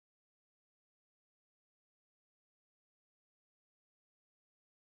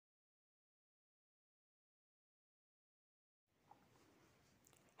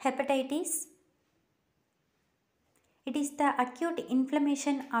Hepatitis. It is the acute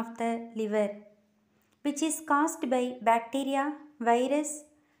inflammation of the liver which is caused by bacteria, virus,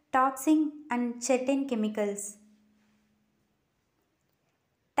 toxin and certain chemicals.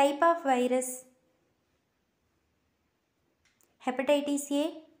 Type of virus: Hepatitis A,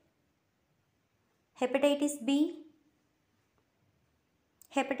 Hepatitis B,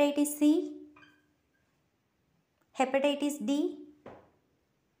 Hepatitis C, Hepatitis D,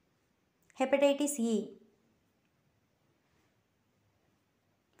 Hepatitis E.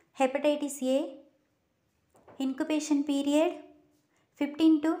 Hepatitis A, incubation period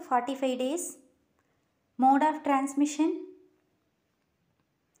 15 to 45 days. Mode of transmission: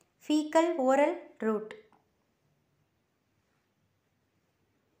 fecal oral route.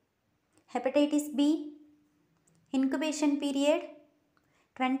 Hepatitis B, incubation period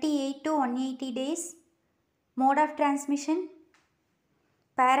 28 to 180 days. Mode of transmission: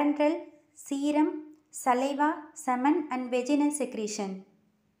 parenteral, serum, saliva, semen and vaginal secretion.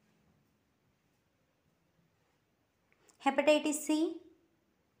 Hepatitis C,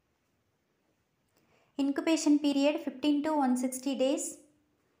 incubation period 15 to 160 days.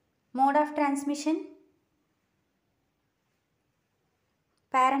 Mode of transmission: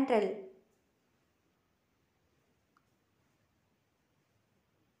 parenteral.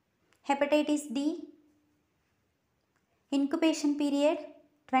 Hepatitis D, incubation period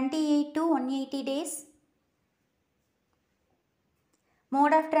 28 to 180 days.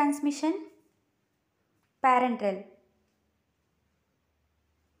 Mode of transmission: parenteral.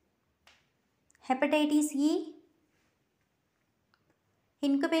 Hepatitis E,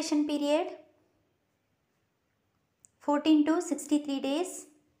 incubation period 14 to 63 days.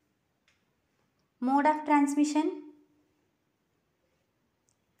 Mode of transmission: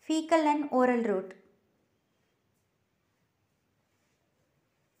 fecal and oral route.